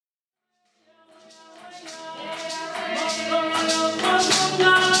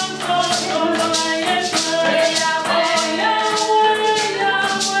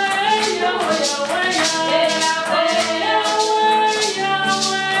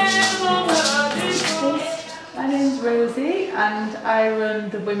and I run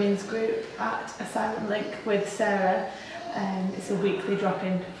the women's group at Asylum Link with Sarah. It's a weekly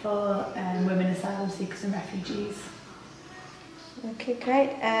drop-in for women asylum seekers and refugees. Okay,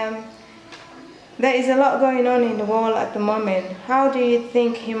 great. There is a lot going on in the world at the moment. How do you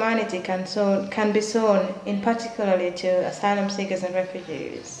think humanity can be shown, in particularly to asylum seekers and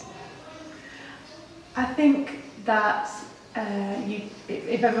refugees? I think that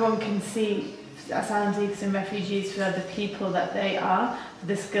if everyone can see asylum seekers and refugees for the people that they are, for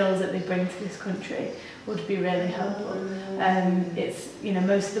the skills that they bring to this country, would be really helpful. It's, you know,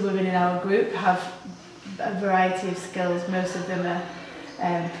 most of the women in our group have a variety of skills. Most of them are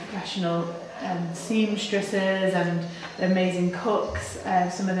professional seamstresses and amazing cooks.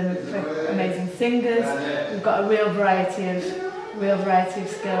 Some of them are amazing singers. We've got a real variety of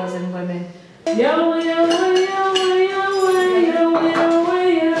skills in women. Yahweh, Yahweh, Yahweh, Yahweh, Yahweh, Yahweh,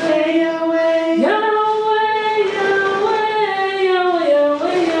 Yahweh, Yahweh.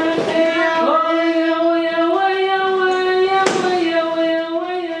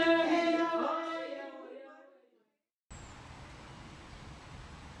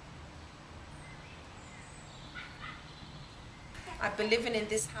 I've been living in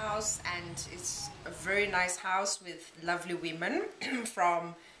this house, and it's a very nice house with lovely women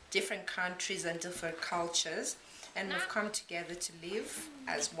from different countries and different cultures, and we've come together to live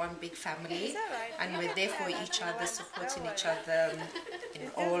as one big family, and we're there for each other, supporting each other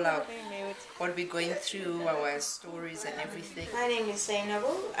in all of what we're going through, our stories and everything. My name is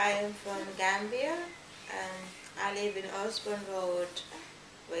Sainabou. I am from Gambia, and I live in Osborne Road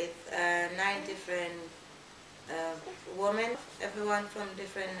with 9 different women, everyone from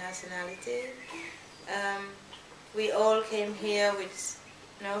different nationalities. We all came here with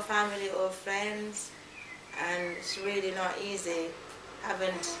no family or friends, and it's really not easy,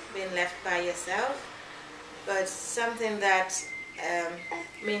 haven't been left by yourself. But something that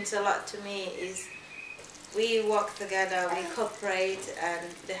means a lot to me is we work together, we cooperate,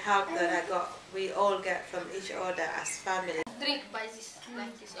 and the help that we all get from each other as family. Drink by this,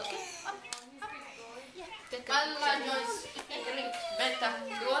 like this, okay? Allah knows if you drink better.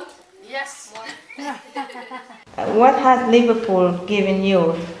 You want? Yes. What has Liverpool given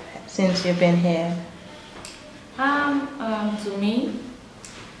you since you've been here? To me,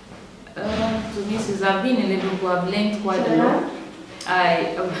 since I've been in Liverpool, I've learned quite a lot.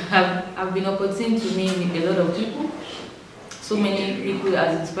 I've been opportune to meet a lot of people. So many people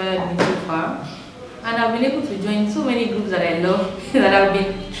has inspired me so far, and I've been able to join so many groups that I love, that I've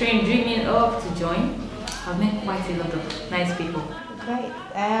been dreaming of to join. I've met quite a lot of nice people. Great.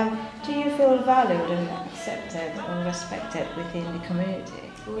 Do you feel valued and accepted or respected within the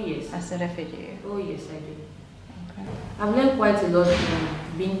community? Oh yes. As a refugee? Oh yes, I do. Okay. I've learned quite a lot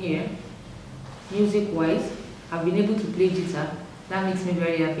from being here. Music-wise, I've been able to play guitar. That makes me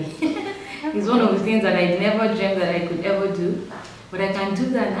very happy. It's one of the things that I never dreamt that I could ever do. But I can do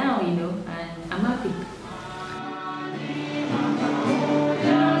that now, you know, and I'm happy.